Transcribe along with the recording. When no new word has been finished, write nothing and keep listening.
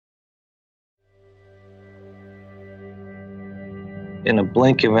in a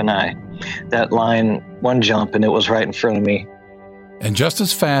blink of an eye. That lion, one jump, and it was right in front of me. And just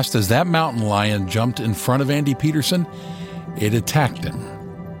as fast as that mountain lion jumped in front of Andy Peterson, it attacked him.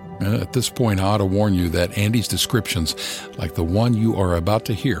 At this point, I ought to warn you that Andy's descriptions, like the one you are about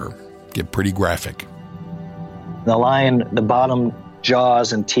to hear, get pretty graphic. The lion, the bottom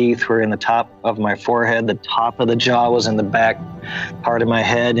jaws and teeth were in the top of my forehead. The top of the jaw was in the back part of my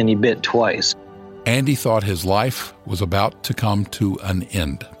head, and he bit twice. Andy thought his life was about to come to an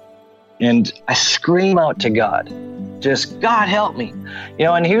end. And I scream out to God, just, God, help me.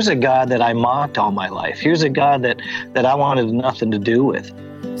 And here's a God that I mocked all my life. Here's a God that I wanted nothing to do with.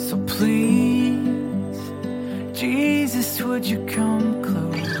 So please, Jesus, would you come close?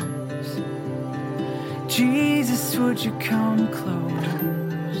 Jesus, would you come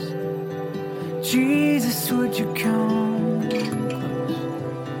close? Jesus, would you come close?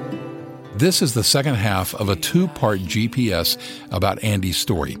 This is the second half of a two-part GPS about Andy's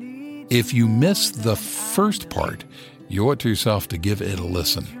story. If you missed the first part, you owe it to yourself to give it a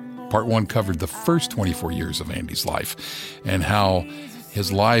listen. Part one covered the first 24 years of Andy's life and how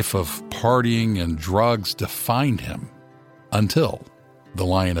his life of partying and drugs defined him until the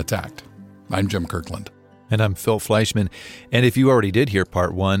lion attacked. I'm Jim Kirkland. And I'm Phil Fleischman. And if you already did hear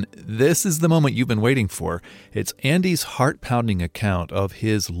part one, this is the moment you've been waiting for. It's Andy's heart-pounding account of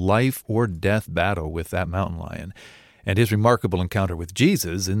his life or death battle with that mountain lion and his remarkable encounter with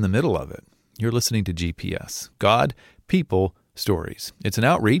Jesus in the middle of it. You're listening to GPS, God, People, Stories. It's an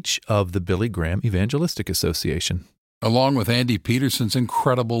outreach of the Billy Graham Evangelistic Association. Along with Andy Peterson's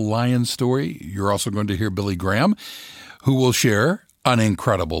incredible lion story, you're also going to hear Billy Graham, who will share an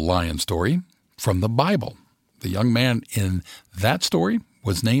incredible lion story from the Bible. The young man in that story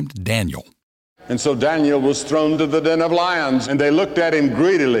was named Daniel. And so Daniel was thrown to the den of lions, and they looked at him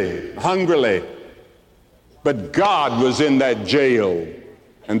greedily, hungrily. But God was in that jail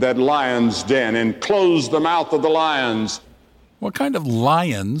and that lion's den and closed the mouth of the lions. What kind of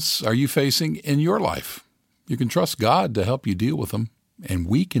lions are you facing in your life? You can trust God to help you deal with them, and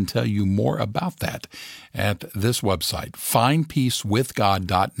we can tell you more about that at this website,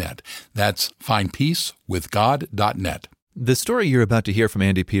 findpeacewithgod.net. That's findpeacewithgod.net. The story you're about to hear from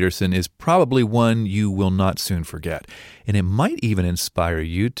Andy Peterson is probably one you will not soon forget, and it might even inspire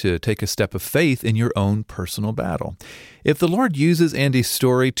you to take a step of faith in your own personal battle. If the Lord uses Andy's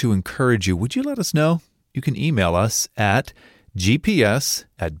story to encourage you, would you let us know? You can email us at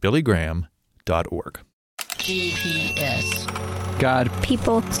gps@billygraham.org. GPS. God.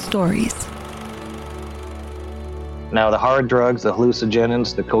 People. Stories. Now, the hard drugs, the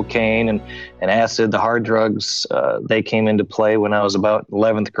hallucinogens, the cocaine and acid, the hard drugs, they came into play when I was about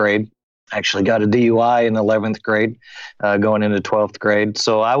 11th grade. I actually got a DUI in 11th grade, going into 12th grade.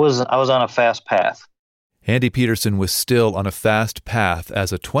 So I was on a fast path. Andy Peterson was still on a fast path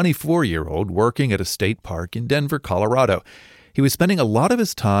as a 24-year-old working at a state park in Denver, Colorado. He was spending a lot of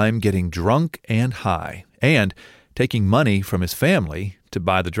his time getting drunk and high and taking money from his family to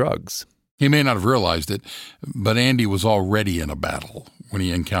buy the drugs. He may not have realized it, but Andy was already in a battle when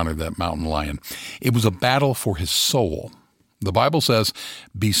he encountered that mountain lion. It was a battle for his soul. The Bible says,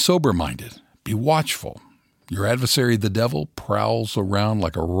 be sober-minded, be watchful. Your adversary, the devil, prowls around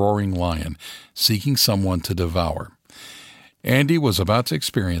like a roaring lion, seeking someone to devour. Andy was about to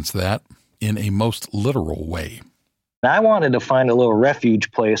experience that in a most literal way. I wanted to find a little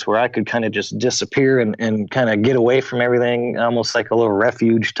refuge place where I could kind of just disappear and kind of get away from everything, almost like a little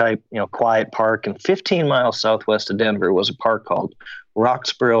refuge type, quiet park. And 15 miles southwest of Denver was a park called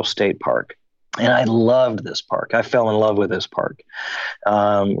Roxborough State Park. And I loved this park. I fell in love with this park.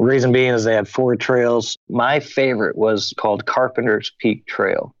 Reason being is they had 4 trails. My favorite was called Carpenter's Peak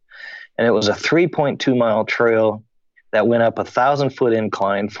Trail. And it was a 3.2-mile trail that went up a 1,000-foot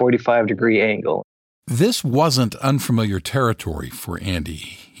incline, 45-degree angle. This wasn't unfamiliar territory for Andy.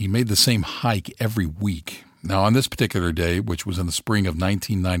 He made the same hike every week. Now, on this particular day, which was in the spring of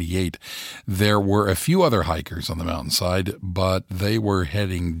 1998, there were a few other hikers on the mountainside, but they were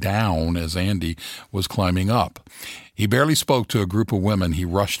heading down as Andy was climbing up. He barely spoke to a group of women he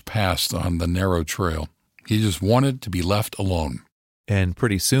rushed past on the narrow trail. He just wanted to be left alone. And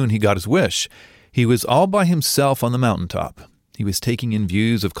pretty soon he got his wish. He was all by himself on the mountaintop. He was taking in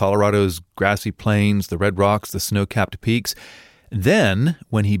views of Colorado's grassy plains, the red rocks, the snow-capped peaks. Then,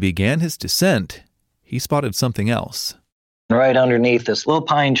 when he began his descent, he spotted something else. Right underneath this little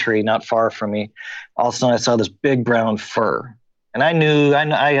pine tree not far from me, all of a sudden I saw this big brown fur. And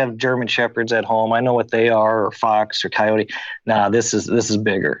I have German Shepherds at home. I know what they are, or fox or coyote. Nah, this is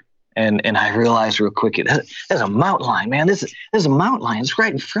bigger. And I realized real quick, there's a mountain lion, man. This is a mountain lion. It's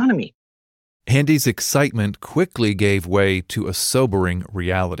right in front of me. Andy's excitement quickly gave way to a sobering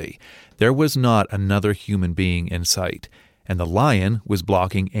reality. There was not another human being in sight, and the lion was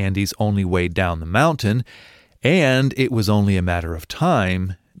blocking Andy's only way down the mountain, and it was only a matter of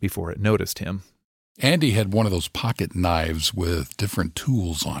time before it noticed him. Andy had one of those pocket knives with different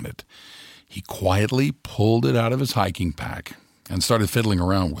tools on it. He quietly pulled it out of his hiking pack and started fiddling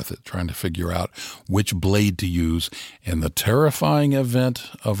around with it, trying to figure out which blade to use in the terrifying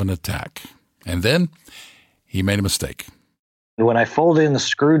event of an attack. And then he made a mistake. When I folded in the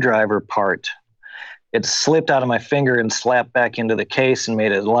screwdriver part, it slipped out of my finger and slapped back into the case and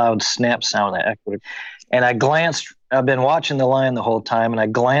made a loud snap sound that echoed. And I glanced, I've been watching the lion the whole time, and I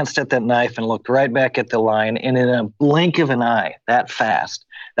glanced at that knife and looked right back at the lion, and in a blink of an eye, that fast,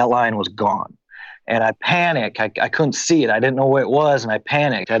 that lion was gone. And I panicked. I couldn't see it. I didn't know where it was, and I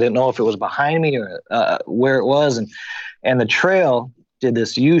panicked. I didn't know if it was behind me or where it was. And the trail did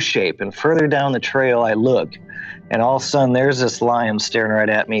this U-shape, and further down the trail I looked, and all of a sudden there's this lion staring right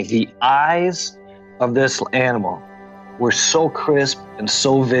at me. The eyes of this animal were so crisp and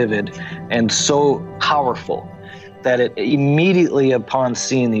so vivid and so powerful that it immediately upon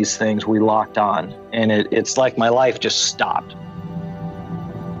seeing these things, we locked on, and it's like my life just stopped.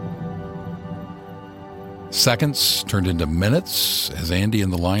 Seconds turned into minutes as Andy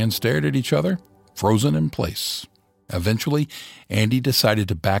and the lion stared at each other, frozen in place. Eventually, Andy decided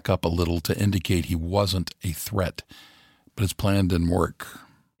to back up a little to indicate he wasn't a threat, but his plan didn't work.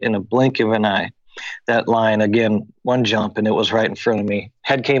 In a blink of an eye, that lion, again, one jump, and it was right in front of me.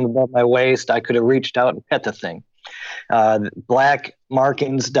 Head came above my waist. I could have reached out and pet the thing. Black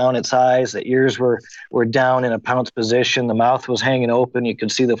markings down its eyes. The ears were down in a pounce position. The mouth was hanging open. You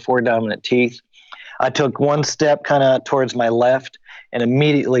could see the 4 dominant teeth. I took one step kind of towards my left, and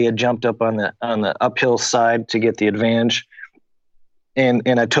immediately it jumped up on the uphill side to get the advantage. And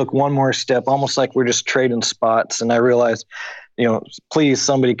I took one more step, almost like we're just trading spots. And I realized, please,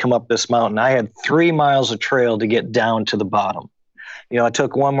 somebody come up this mountain. I had 3 miles of trail to get down to the bottom. I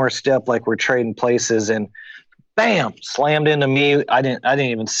took one more step like we're trading places, and bam, slammed into me. I didn't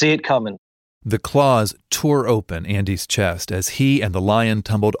even see it coming. The claws tore open Andy's chest as he and the lion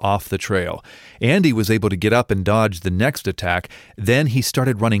tumbled off the trail. Andy was able to get up and dodge the next attack. Then he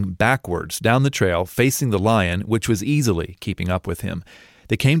started running backwards down the trail, facing the lion, which was easily keeping up with him.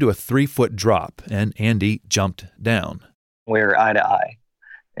 They came to a 3-foot drop, and Andy jumped down. We were eye to eye,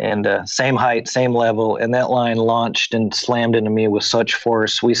 and same height, same level, and that lion launched and slammed into me with such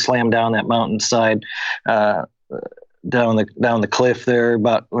force. We slammed down that mountainside, down the cliff there.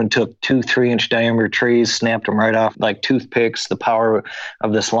 About when took 2 3-inch diameter trees, snapped them right off like toothpicks. The power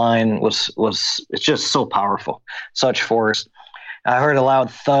of this line was it's just so powerful, such force. I heard a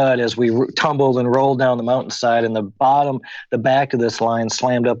loud thud as we tumbled and rolled down the mountainside, and the back of this line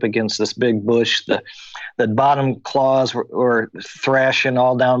slammed up against this big bush. The bottom claws were thrashing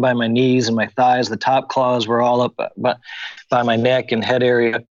all down by my knees and my thighs. The top claws were all up by my neck and head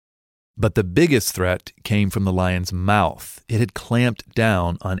area. But the biggest threat came from the lion's mouth. It had clamped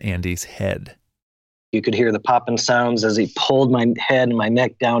down on Andy's head. You could hear the popping sounds as he pulled my head and my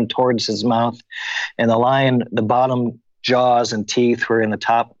neck down towards his mouth. And the lion, the bottom jaws and teeth were in the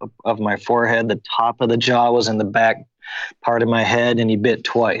top of my forehead. The top of the jaw was in the back part of my head, and he bit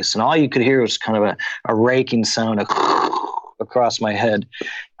twice. And all you could hear was kind of a raking sound across my head.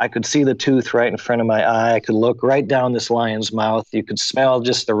 I could see the tooth right in front of my eye. I could look right down this lion's mouth. You could smell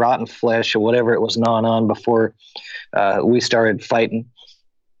just the rotten flesh or whatever it was gnawing on before we started fighting.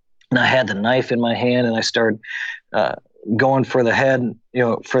 And I had the knife in my hand, and I started going for the head,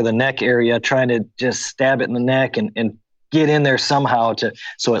 for the neck area, trying to just stab it in the neck and get in there somehow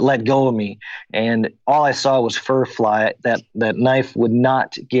so it let go of me. And all I saw was fur fly. That knife would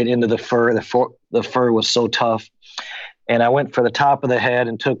not get into the fur. The fur was so tough. And I went for the top of the head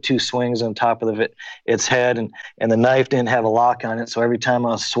and took 2 swings on top of its head, and the knife didn't have a lock on it. So every time I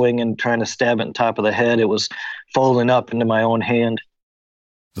was swinging, trying to stab it on top of the head, it was folding up into my own hand.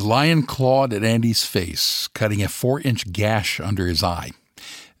 The lion clawed at Andy's face, cutting a 4-inch gash under his eye.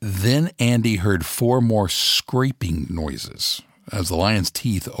 Then Andy heard 4 more scraping noises as the lion's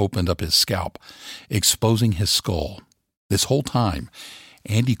teeth opened up his scalp, exposing his skull. This whole time,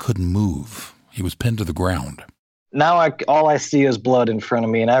 Andy couldn't move. He was pinned to the ground. Now all I see is blood in front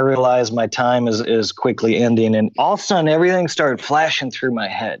of me, and I realize my time is quickly ending. And all of a sudden, everything started flashing through my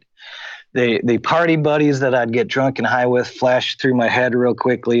head. The party buddies that I'd get drunk and high with flashed through my head real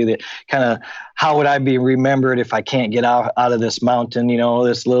quickly. The kind of, how would I be remembered if I can't get out of this mountain?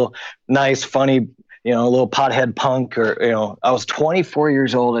 This little nice, funny a little pothead punk, or, I was 24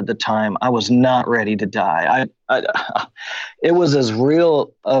 years old at the time. I was not ready to die. It was as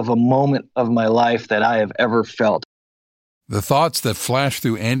real of a moment of my life that I have ever felt. The thoughts that flashed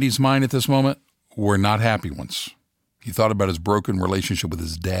through Andy's mind at this moment were not happy ones. He thought about his broken relationship with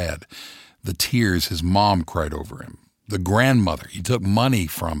his dad, the tears his mom cried over him, the grandmother he took money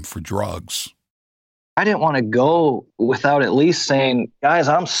from for drugs. I didn't want to go without at least saying, guys,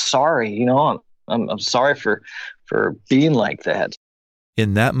 I'm sorry. I'm sorry for being like that.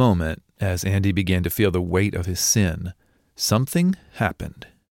 In that moment, as Andy began to feel the weight of his sin, something happened.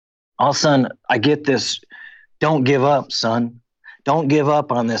 All of a sudden, I get this, don't give up, son. Don't give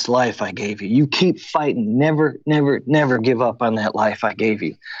up on this life I gave you. You keep fighting. Never, never, never give up on that life I gave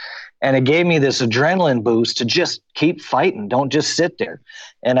you. And it gave me this adrenaline boost to just keep fighting. Don't just sit there.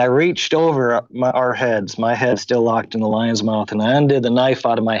 And I reached over our heads, my head still locked in the lion's mouth, and I undid the knife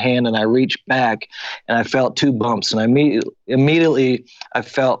out of my hand, and I reached back, and I felt 2 bumps. And immediately I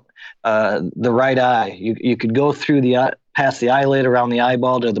felt the right eye. You could go through the eye, past the eyelid, around the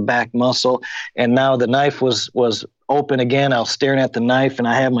eyeball to the back muscle, and now the knife was open again. I was staring at the knife, and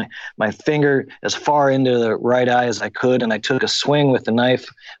I had my finger as far into the right eye as I could, and I took a swing with the knife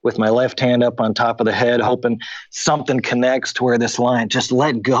with my left hand up on top of the head, hoping something connects to where this lion just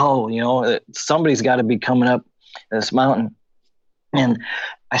let go. Somebody's got to be coming up this mountain. And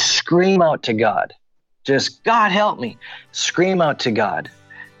I scream out to God, just, God help me, scream out to God.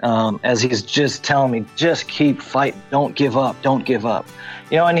 As he's just telling me, just keep fighting. Don't give up. Don't give up.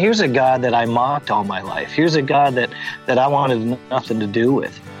 And here's a God that I mocked all my life. Here's a God that I wanted nothing to do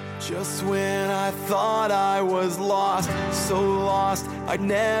with. Just when I thought I was lost, so lost I'd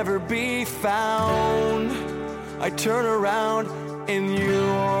never be found, I turn around and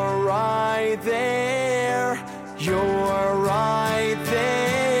you're right there. You're right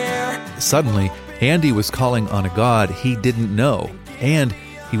there. Suddenly, Andy was calling on a God he didn't know, and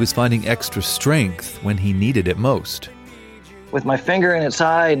he was finding extra strength when he needed it most. With my finger in its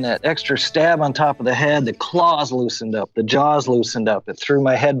eye and that extra stab on top of the head, the claws loosened up, the jaws loosened up. It threw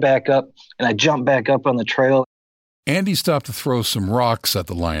my head back up, and I jumped back up on the trail. Andy stopped to throw some rocks at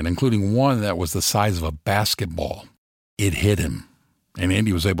the lion, including one that was the size of a basketball. It hit him, and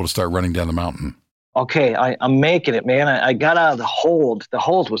Andy was able to start running down the mountain. Okay, I'm making it, man. I got out of the hold. The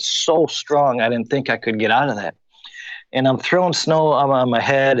hold was so strong, I didn't think I could get out of that. And I'm throwing snow on my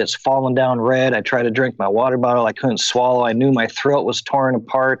head. It's falling down red. I tried to drink my water bottle. I couldn't swallow. I knew my throat was torn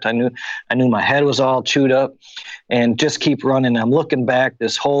apart. I knew my head was all chewed up, and just keep running. I'm looking back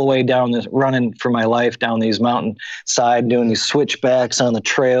this whole way down this, running for my life down these mountainside, doing these switchbacks on the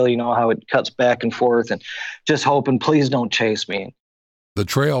trail, how it cuts back and forth, and just hoping, please don't chase me. The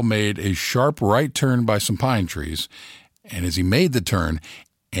trail made a sharp right turn by some pine trees, and as he made the turn,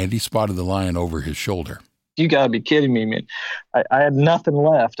 Andy spotted the lion over his shoulder. You got to be kidding me, man. I had nothing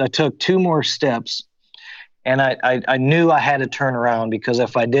left. I took 2 more steps, and I knew I had to turn around, because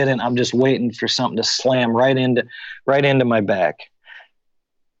if I didn't, I'm just waiting for something to slam right into my back.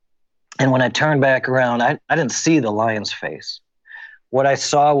 And when I turned back around, I didn't see the lion's face. What I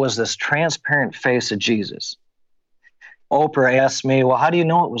saw was this transparent face of Jesus. Oprah asked me, well, how do you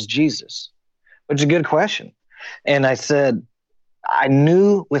know it was Jesus? Which is a good question. And I said, I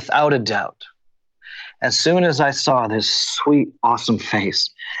knew without a doubt. As soon as I saw this sweet, awesome face,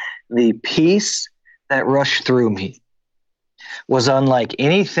 the peace that rushed through me was unlike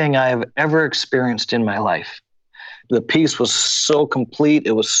anything I have ever experienced in my life. The peace was so complete.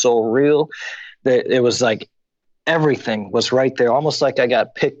 It was so real that it was like everything was right there, almost like I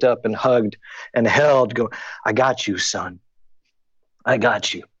got picked up and hugged and held, go, I got you, son. I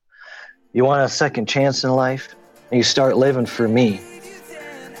got you. You want a second chance in life? And you start living for me.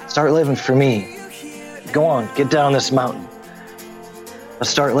 Start living for me. Go on, get down this mountain.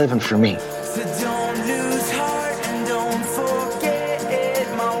 Start living for me. So don't lose heart and don't forget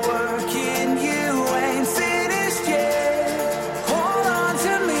my work in you ain't finished yet. Hold on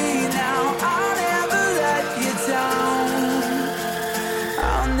to me now, I'll never let you down.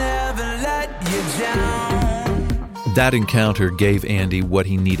 I'll never let you down. That encounter gave Andy what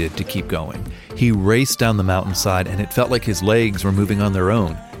he needed to keep going. He raced down the mountainside, and it felt like his legs were moving on their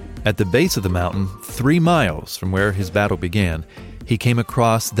own. At the base of the mountain, 3 miles from where his battle began, he came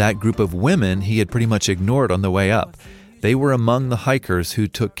across that group of women he had pretty much ignored on the way up. They were among the hikers who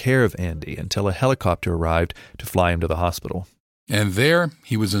took care of Andy until a helicopter arrived to fly him to the hospital. And there,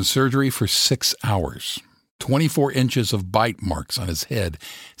 he was in surgery for 6 hours. 24 inches of bite marks on his head,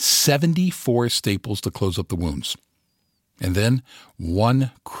 74 staples to close up the wounds. And then, one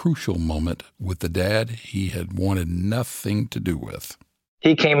crucial moment with the dad he had wanted nothing to do with.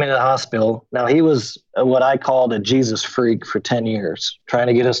 he came into the hospital. Now, he was what I called a Jesus freak for 10 years, trying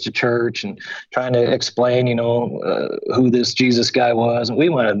to get us to church and trying to explain, who this Jesus guy was. And we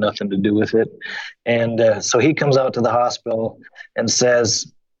wanted nothing to do with it. And so he comes out to the hospital and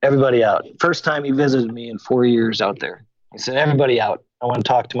says, everybody out. First time he visited me in 4 years out there. He said, everybody out. I want to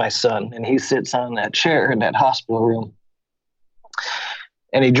talk to my son. And he sits on that chair in that hospital room.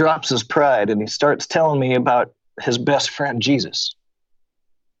 And he drops his pride and he starts telling me about his best friend, Jesus.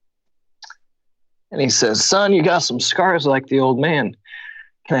 And he says, son, you got some scars like the old man.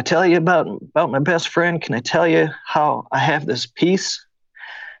 Can I tell you about my best friend? Can I tell you how I have this peace?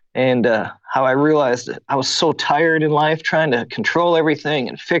 And how I realized that I was so tired in life trying to control everything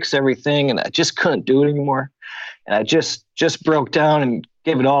and fix everything, and I just couldn't do it anymore. And I just broke down and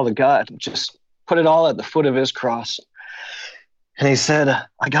gave it all to God and just put it all at the foot of his cross. And he said,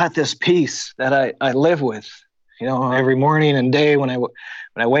 I got this peace that I live with, every morning and day when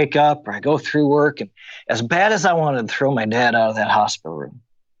I wake up or I go through work. And as bad as I wanted to throw my dad out of that hospital room,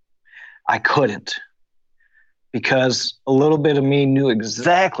 I couldn't, because a little bit of me knew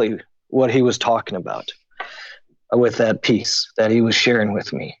exactly what he was talking about with that peace that he was sharing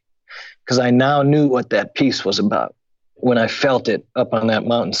with me, because I now knew what that peace was about when I felt it up on that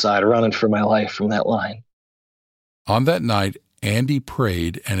mountainside running for my life from that line. On that night, Andy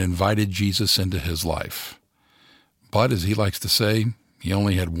prayed and invited Jesus into his life. But as he likes to say, he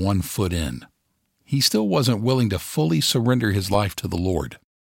only had 1 foot in. He still wasn't willing to fully surrender his life to the Lord.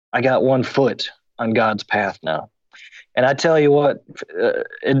 I got 1 foot on God's path now. And I tell you what,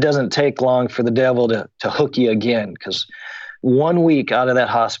 it doesn't take long for the devil to hook you again, because 1 week out of that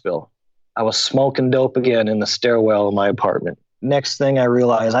hospital, I was smoking dope again in the stairwell of my apartment. Next thing I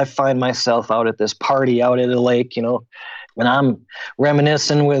realize, I find myself out at this party out at the lake, and I'm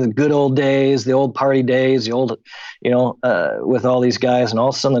reminiscing with good old days, the old party days, the old, with all these guys. And all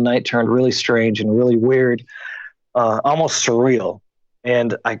of a sudden the night turned really strange and really weird, almost surreal.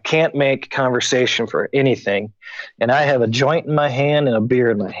 And I can't make conversation for anything. And I have a joint in my hand and a beer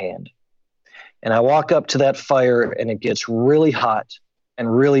in my hand. And I walk up to that fire and it gets really hot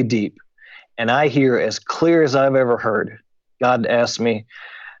and really deep. And I hear, as clear as I've ever heard, God asked me,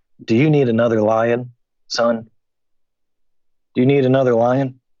 do you need another lion, son? Do you need another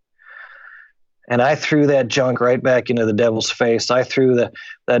lion? And I threw that junk right back into the devil's face. I threw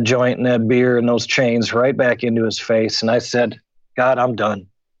that joint and that beer and those chains right back into his face. And I said, God, I'm done.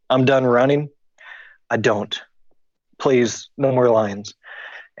 I'm done running. I don't. Please, no more lions.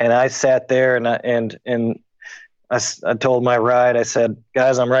 And I sat there and I told my ride, I said,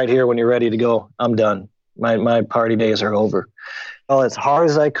 guys, I'm right here when you're ready to go. I'm done. My party days are over. Well, as hard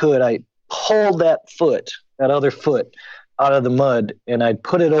as I could, I pulled that other foot out of the mud, and I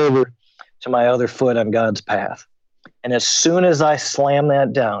put it over to my other foot on God's path. And as soon as I slammed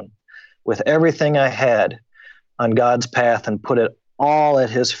that down with everything I had on God's path and put it all at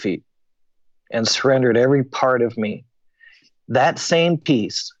his feet and surrendered every part of me, that same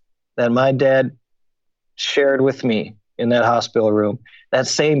peace that my dad shared with me in that hospital room, that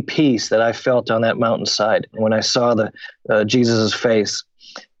same peace that I felt on that mountainside when I saw Jesus's face,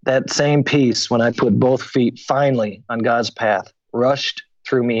 that same peace when I put both feet finally on God's path rushed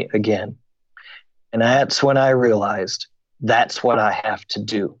through me again. And that's when I realized that's what I have to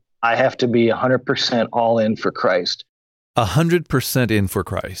do. I have to be 100% all in for Christ. 100% in for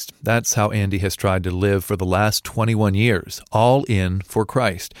Christ. That's how Andy has tried to live for the last 21 years, all in for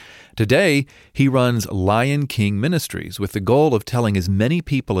Christ. Today, he runs Lion King Ministries with the goal of telling as many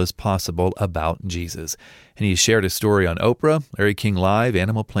people as possible about Jesus. And he shared his story on Oprah, Larry King Live,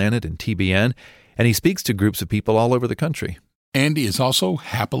 Animal Planet, and TBN, and he speaks to groups of people all over the country. Andy is also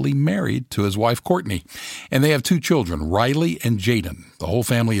happily married to his wife, Courtney, and they have 2 children, Riley and Jaden. The whole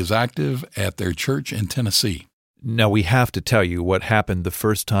family is active at their church in Tennessee. Now, we have to tell you what happened the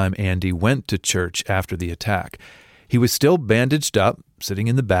first time Andy went to church after the attack. He was still bandaged up, sitting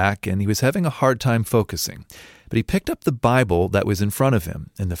in the back, and he was having a hard time focusing. But he picked up the Bible that was in front of him,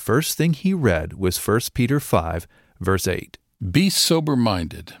 and the first thing he read was 1 Peter 5, verse 8. Be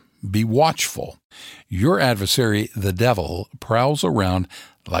sober-minded, be watchful. Your adversary, the devil, prowls around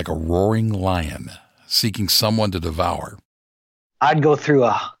like a roaring lion, seeking someone to devour. I'd go through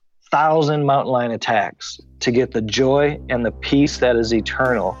 1,000 mountain lion attacks to get the joy and the peace that is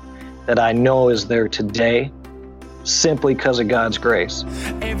eternal, that I know is there today, simply because of God's grace.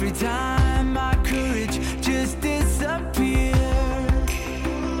 Every time my courage just disappeared,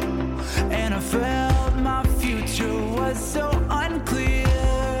 and I felt my future was so unclear.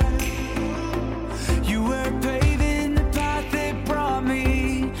 You were paving the path that brought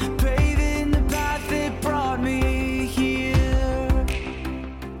me, paving the path that brought me here.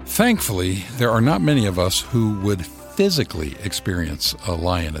 Thankfully, there are not many of us who would physically experience a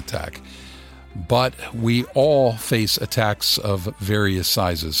lion attack, but we all face attacks of various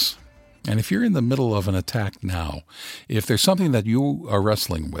sizes. And if you're in the middle of an attack now, if there's something that you are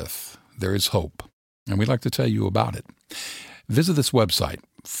wrestling with, there is hope, and we'd like to tell you about it. Visit this website,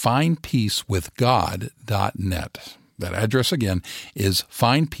 findpeacewithgod.net. That address again is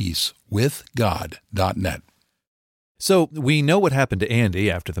findpeacewithgod.net. So we know what happened to Andy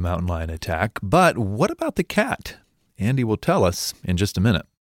after the mountain lion attack, but what about the cat? Andy will tell us in just a minute.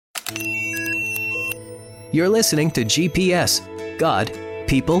 You're listening to GPS, God,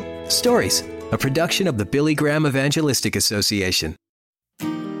 People, Stories, a production of the Billy Graham Evangelistic Association.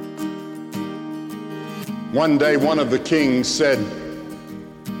 One day, one of the kings said,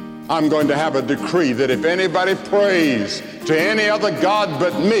 I'm going to have a decree that if anybody prays to any other god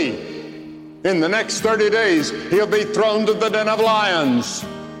but me, in the next 30 days, he'll be thrown to the den of lions.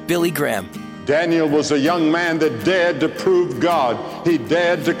 Billy Graham. Daniel was a young man that dared to prove God. He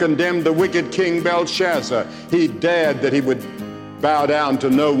dared to condemn the wicked king Belshazzar. He dared that he would bow down to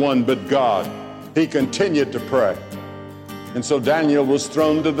no one but God. He continued to pray. And so Daniel was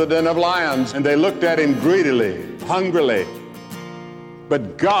thrown to the den of lions, and they looked at him greedily, hungrily.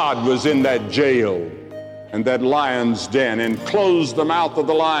 But God was in that jail and that lion's den and closed the mouth of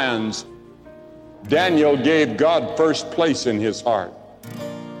the lions. Daniel gave God first place in his heart.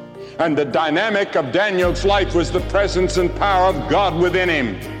 And the dynamic of Daniel's life was the presence and power of God within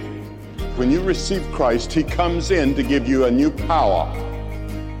him. When you receive Christ, he comes in to give you a new power,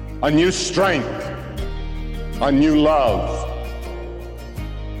 a new strength, a new love.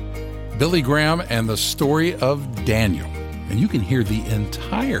 Billy Graham and the story of Daniel. And you can hear the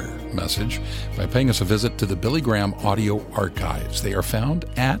entire message by paying us a visit to the Billy Graham audio archives. They are found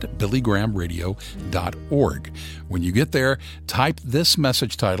at billygrahamradio.org. When you get there, type this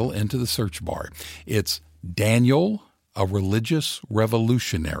message title into the search bar. It's Daniel, a Religious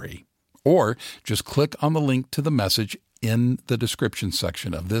Revolutionary. Or just click on the link to the message in the description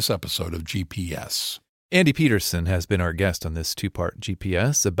section of this episode of GPS. Andy Peterson has been our guest on this two-part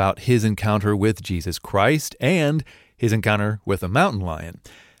GPS about his encounter with Jesus Christ and his encounter with a mountain lion.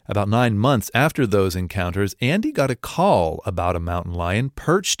 About 9 months after those encounters, Andy got a call about a mountain lion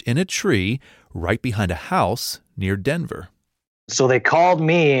perched in a tree right behind a house near Denver. So they called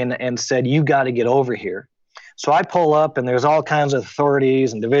me and said, you got to get over here. So I pull up, and there's all kinds of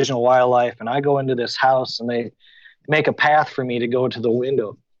authorities and Division of Wildlife, and I go into this house, and they make a path for me to go to the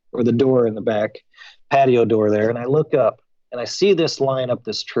window or the door in the back, patio door there, and I look up, and I see this lion up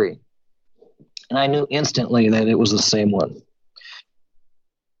this tree. And I knew instantly that it was the same one.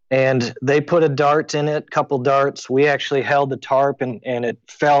 And they put a dart in it, couple darts. We actually held the tarp, and it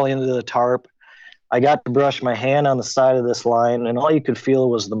fell into the tarp. I got to brush my hand on the side of this lion, and all you could feel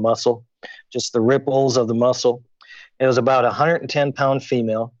was the muscle, just the ripples of the muscle. It was about a 110-pound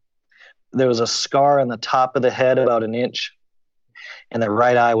female. There was a scar on the top of the head about an inch, and the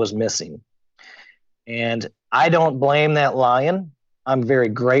right eye was missing. And I don't blame that lion. I'm very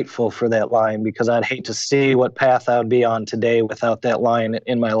grateful for that lion, because I'd hate to see what path I would be on today without that lion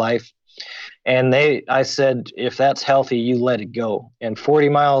in my life. And I said, if that's healthy, you let it go. And 40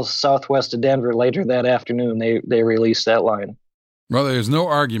 miles southwest of Denver later that afternoon, they released that lion. Well, there's no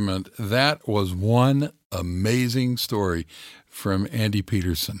argument. That was one amazing story from Andy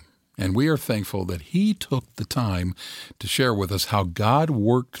Peterson. And we are thankful that he took the time to share with us how God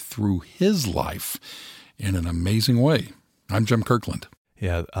worked through his life in an amazing way. I'm Jim Kirkland.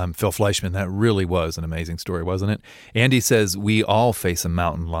 Yeah, I'm Phil Fleischman. That really was an amazing story, wasn't it? Andy says we all face a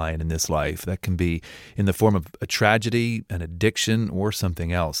mountain lion in this life. That can be in the form of a tragedy, an addiction, or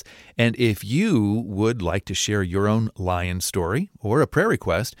something else. And if you would like to share your own lion story or a prayer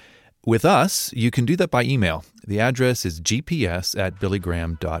request with us, you can do that by email. The address is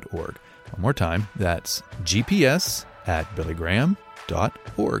gps@billygraham.org. One more time, that's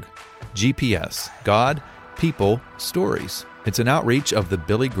gps@billygraham.org. GPS, God, People, Stories. It's an outreach of the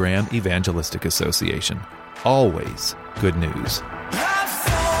Billy Graham Evangelistic Association. Always good news.